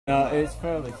No, it's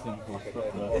fairly simple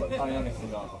stuff, but I honestly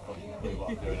don't have a fucking clue what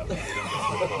I'm doing.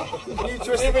 Can you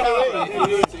twist the camera if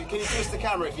you need to? Can you twist the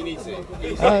camera if you need to?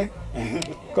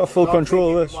 Got full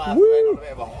control of this. Might have to end on a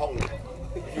bit of a honk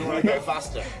if you want to go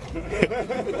faster.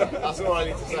 That's all I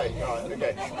need to say. Right,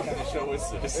 okay. Show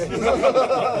us this.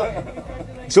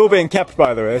 It's all being kept,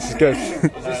 by the way. This is good.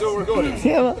 Is this all recorded?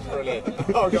 Yeah, man. Brilliant.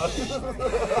 Oh god.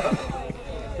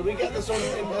 Can we get this on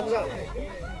in Penzance?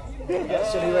 Yeah,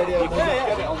 Silly Radio. You can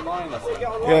get it online, I think.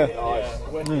 Yeah. Nice.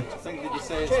 When, I think, did you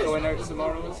say it's going out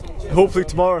tomorrow or something? Hopefully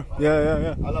tomorrow.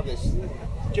 Yeah. I love this.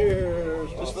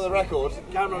 Cheers. Just for the record,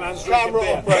 Cameraman's camera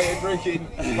drinking operator drinking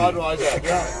Budweiser.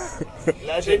 Yeah.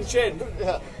 Legend. Chin.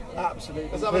 Yeah. Absolutely.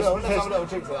 Let's have a little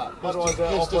drink for that.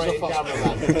 Budweiser operating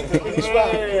cameraman. Can you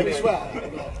swear? Can you swear?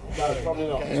 No, probably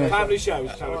not. Okay. Family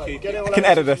shows, so we'll keep it. I can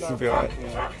edit this and be alright.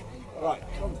 Right.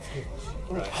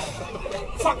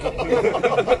 Fuck!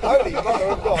 Holy mother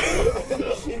of God!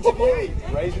 Interviewee,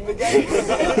 raising the game.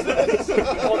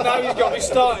 Well, now you've got me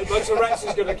started. My Tourette's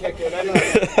is going to kick in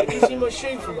anyway. Can you see my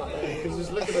shoe from that there? Because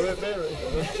it's looking a bit beery.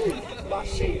 My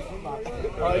shoe from that.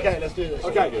 Right, okay, let's do this.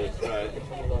 Okay, good.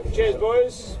 Right. Cheers,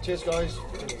 boys. Cheers, guys.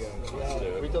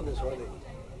 We've done this already.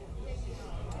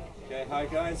 Okay, hi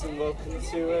guys, and welcome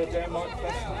to Daymark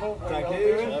Festival. Thank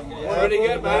you. Pretty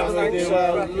good, man. Thanks.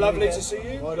 Lovely to see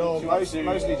you.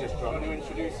 Mostly just Want drunk. to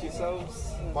introduce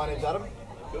yourselves? My name's Adam.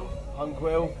 Cool. I'm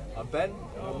Quill. I'm Ben.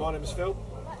 My name's Phil.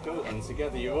 Cool, and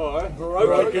together you are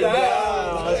Broken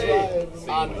down. That's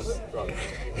right. And drunk.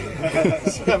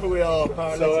 So we are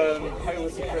paralytic. So, how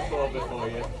was the trip over for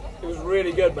you? It was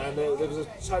really good, man. There was a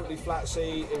totally flat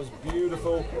sea. It was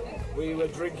beautiful. We were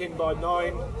drinking by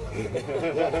 9.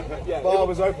 Yeah, Bar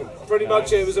was open. pretty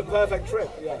much it was a perfect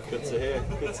trip. Yeah. Good to hear,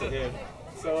 good to hear.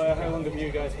 So, how long have you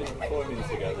guys been performing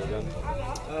together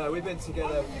then? We've been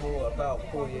together for about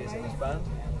 4 years in this band.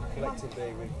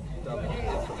 Collectively, we've done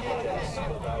different projects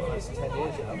for about almost 10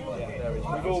 years now.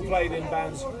 We've all played in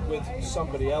bands with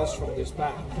somebody else from this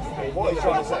band. What he's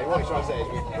trying to say, is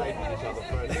we've played with each other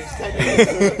for at least 10 years.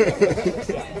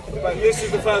 But this is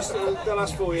the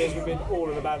last 4 years we've been all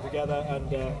in a band together,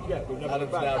 and yeah, we've never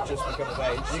Adam's been now back. just become of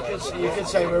age. You could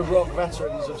say we're rock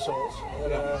veterans of sorts.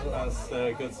 That's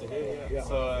good to hear. Yeah.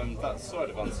 So that sort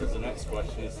of answers the next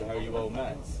question as to how you all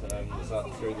met. Was that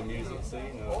through the music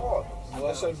scene? Or?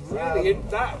 Well, so really,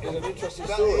 that is an interesting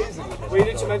story. We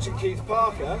need to mention Keith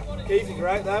Parker. Keith, you're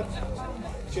out there.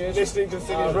 Cheers. Listening to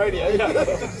Singers Radio.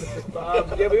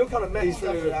 But, yeah, we all kind of met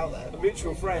through a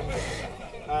mutual friend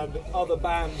and other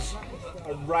bands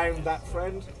around that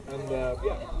friend, and yeah,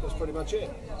 that's pretty much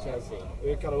it. So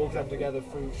we kind of all came together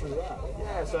through that.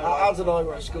 Yeah, so Ad and I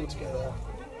were at school together,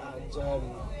 and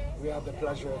we had the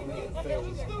pleasure of meeting Phil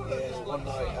one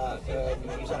night at,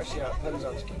 it was actually at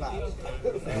Penzance Kebab.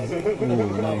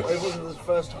 It wasn't the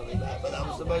first time we met, but that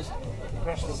was the most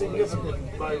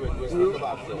significant moment was the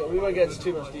kebab. we won't get into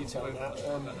too much detail on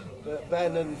that, but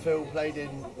Ben and Phil played in...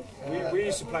 We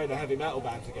used to play in a heavy metal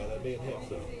band together, me and him.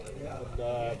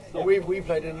 And we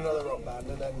played in another rock band,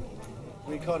 and then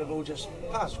we kind of all just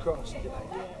passed across, you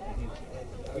know.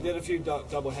 We did a few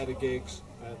double-headed gigs,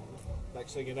 and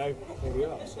next thing you know, here we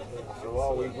are. So, For a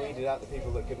while we weeded out the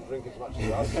people that couldn't drink as much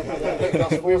as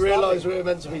us. We realised we were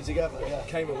meant to be together. Yeah.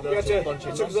 Came up with it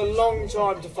took us a long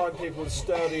time to find people with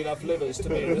sturdy enough livers to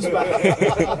be in this band.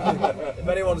 If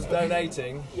anyone's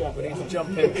donating, we need to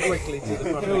jump in quickly to the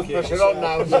front of the queue. You're on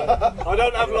now. I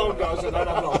don't have long, guys. I don't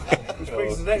have long. Which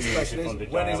brings to the next question is,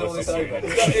 when is all this over?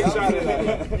 Exactly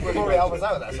that. We'll probably help us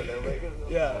out with that a little bit.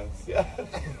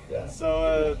 Yeah.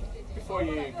 So, before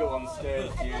you go on stage,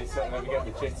 do you sort of ever get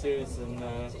the jitters and do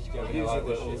you have any like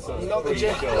little sort of Not the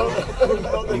pre-show?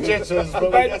 not the jitters, but we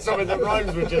get something that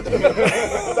rhymes with jitters.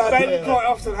 Ben quite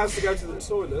often has to go to the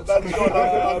toilet. Ben's got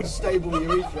like an unstable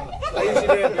urethra. I usually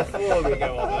do it before we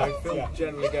go on though. Phil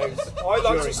generally goes I like to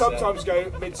during sometimes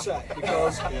go mid-set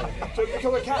because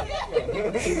I can.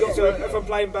 So if I'm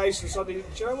playing bass and suddenly,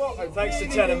 do you know what? set. Thanks to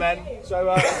Tenor Men.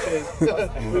 So cheers.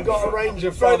 We've got a range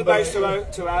of Throw the bass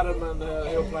to Adam and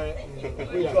he'll play it.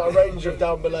 We've got a range of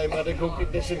down below medical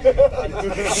conditions.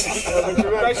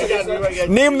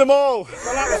 Name them all!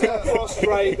 Collapsing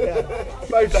prostrate,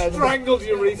 Both ends. strangled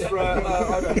urethra,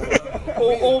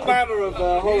 all manner of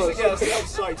horrors. Usually gets the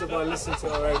upside of I listen to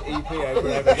our own EP over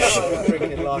and over again.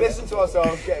 Drinking live. Listen to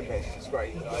ourselves getting pissed. It's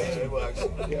great. It works.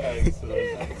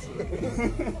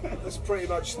 That's pretty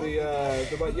much the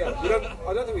way. Yeah,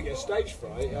 I don't think we get stage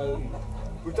fright.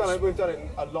 We've done it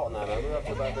a lot now. We're up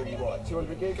to about maybe what,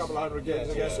 200 gigs, couple of hundred gigs,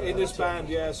 I guess, in this band.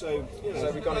 Yeah, so you know,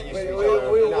 so we got it used to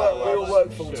We each other. all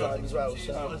work full time as well,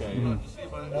 so Okay.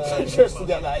 just to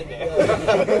get that in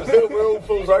there. We're all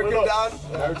full Broken down,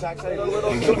 no taxation.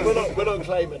 We're not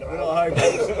claiming it. We're not home.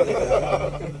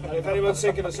 and if anyone's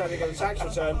thinking of sending in a tax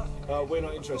return, we're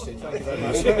not interested. Thank you very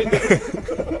much.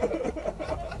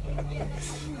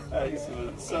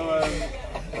 Excellent. So,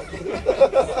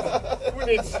 We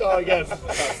need to start again.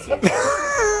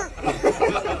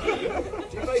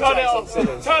 Turn it off.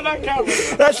 Turn that camera.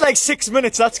 That's like 6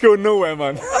 minutes. That's going nowhere,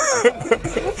 man.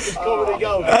 Comedy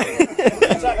gold.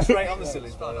 Tax rate on the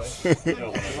sillies, by the way.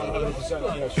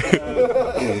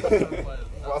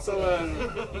 so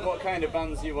what kind of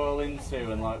bands are you all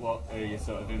into, and like what are your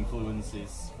sort of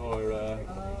influences for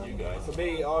you guys? For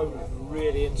me, I'm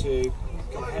really into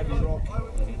kind of heavy rock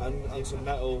and some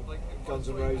metal, Guns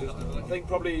N' Roses. I think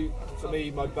probably for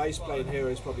me, my bass playing hero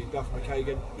is probably Duff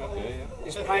McKagan. Okay, yeah.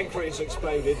 His pancreas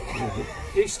exploded.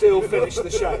 He still finished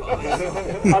the show.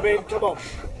 I mean, come on.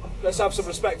 Let's have some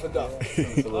respect for Duff.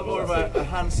 I'm more of a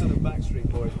Hanson and Backstreet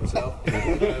Boys myself. With a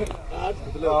little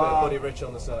bit of Buddy Rich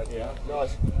on the side. Yeah.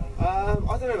 Nice. I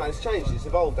don't know, man. It's changed. It's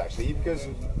evolved actually because,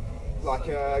 like,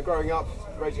 growing up,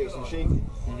 Rage Against the Machine,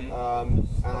 and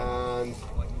I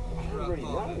don't really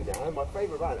know now. My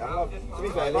favourite band. I love. To be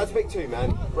fair, if I had to pick two,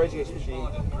 man, Rage Against the Machine,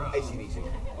 AC/DC.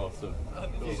 Awesome.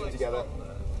 Fuse them together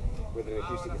with an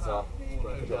acoustic guitar.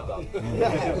 Job done.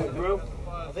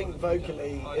 I think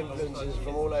vocally influences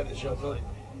from all over the shop.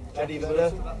 Eddie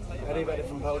Vedder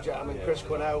from Pearl Jam and Chris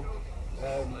Cornwall,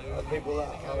 are people that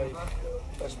I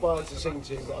aspire to sing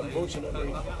to, but unfortunately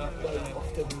don't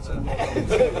often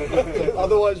sing.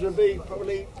 Otherwise would be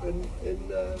probably in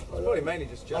Probably mainly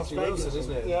just Jackie Wilson,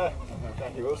 isn't it? Yeah.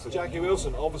 Jackie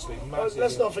Wilson, obviously, massive.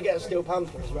 Let's not forget Steel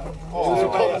Panther as well.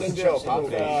 Steel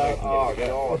Panther. Oh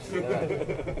god.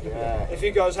 Yeah. If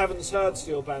you guys haven't heard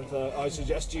Steel Panther, I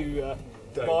suggest you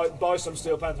buy some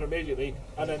Steel Panther immediately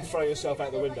and then throw yourself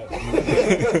out the window.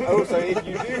 Also, if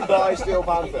you do buy Steel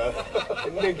Panther,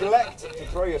 neglect to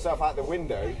throw yourself out the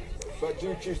window, but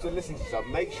do choose to listen to some.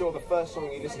 Make sure the first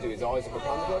song you listen to is Eyes of a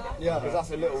Panther. Yeah. Because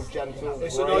that's a little gentle.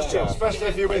 It's a nice tune, Especially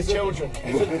if you're with children.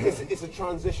 It's a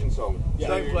transition song.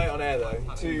 Don't play it on air though.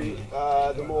 To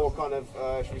the more kind of,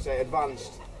 should we say,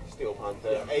 advanced Steel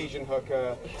Panther, Asian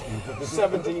hooker,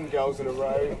 17 girls in a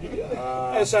row,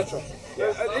 etc.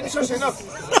 Interesting enough,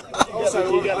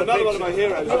 also another one of my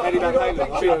heroes, Eddie Van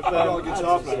Halen. I'm not a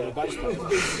guitar player, a bass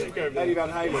player. Eddie Van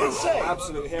Halen,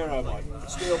 absolute hero of mine.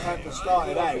 Steel Panther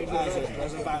started out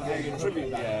as a Van Halen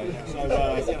tribute band. So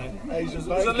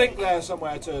there's a link there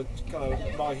somewhere to kind of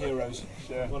my heroes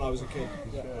when I was a kid.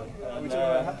 We're talking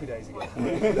about Happy Days again.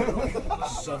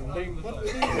 Sunday,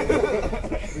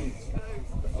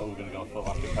 Oh, we're going to go full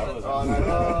acapella then.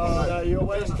 Oh, no, you're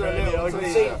waiting for a little. I can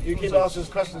see you keep asking us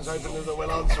questions hoping that we'll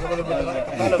answer one of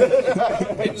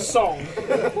them in song.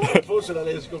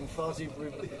 Unfortunately, it's gone far too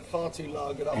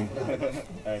long and up.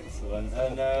 Excellent.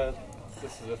 And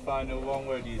this is the final one.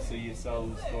 Where do you see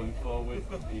yourselves going forward?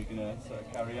 Are you going to sort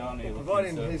of carry on? Are you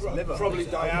Providing looking his to... liver. probably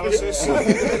dialysis.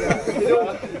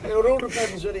 It all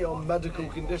depends really on medical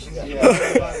conditions.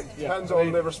 Depends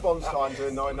on the response time to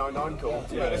a 999 call.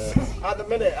 To be honest. At the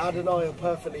minute, Ad and I are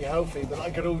perfectly healthy, but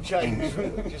that could all change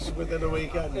just within a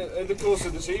weekend. In the course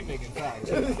of this evening, in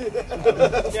fact. Where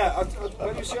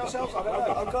do you see ourselves? I don't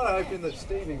know. I'm kind of hoping that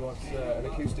Stevie wants an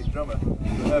acoustic drummer for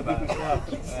her band.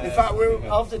 In fact,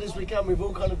 after this weekend, we've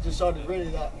all kind of decided really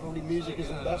that probably music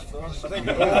isn't best for us. I think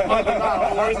we're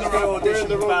in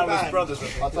the wrong band. Brothers.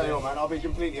 I'll tell you what, man, I'll be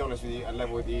completely honest with you and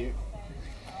level with you.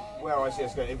 Where I see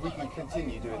us going, if we can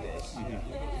continue doing this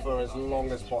for as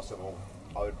long as possible,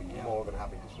 I would be more than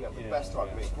happy because we have the best time.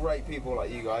 We meet great people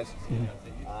like you guys.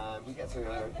 We get to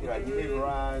move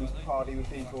around, party with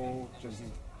people, just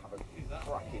have a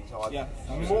cracking time. Yeah.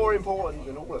 More important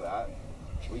than all of that,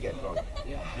 we get drunk.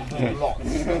 Lots.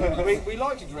 We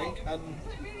like to drink, and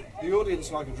the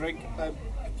audience like a drink.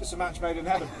 It's a match made in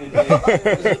heaven.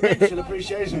 There's a mutual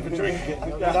appreciation for drinking.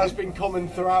 That's been common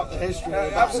throughout the history of the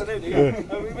band. Absolutely.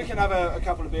 We can have a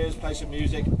couple of beers, play some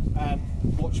music, and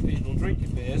watch people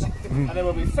drinking beers, and then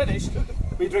when we're finished,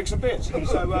 we drink some beers.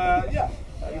 So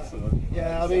Excellent.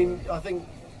 Yeah, I mean, I think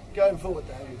going forward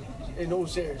though, in all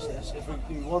seriousness, if we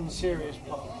do one serious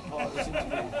part of this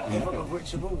interview, of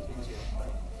which of all things here,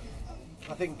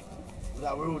 I think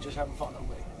that we're all just having fun, aren't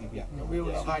we? Yeah. We all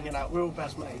love hanging out, we're all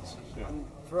best mates. And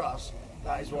for us,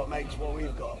 that is what makes what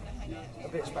we've got a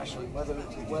bit special, whether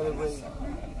we're,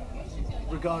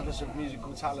 regardless of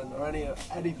musical talent or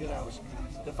anything else.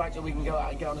 The fact that we can go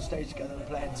out and get on a stage together and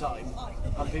play in time,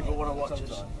 and people want to watch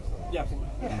us, Yeah,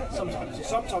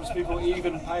 sometimes people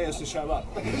even pay us to show up.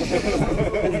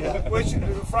 Which,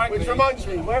 frankly, Which reminds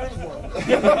me, where is one?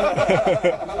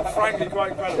 frankly,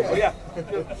 quite incredible. But yeah,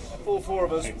 all four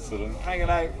of us Excellent. hanging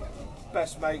out,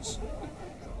 best mates.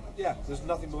 Yeah, there's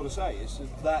nothing more to say.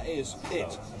 That is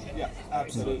it. Yeah,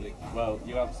 absolutely. Well,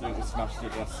 you absolutely smashed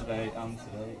it yesterday and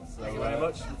today. So, Thank you very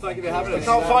much. Thank you for having us.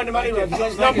 Can't find him anywhere. He's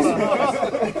got his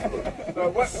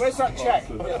number. Where's that check?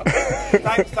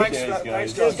 Thanks, Cheers,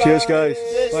 thanks, guys. Cheers, guys.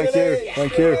 Thank you.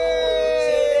 Thank you.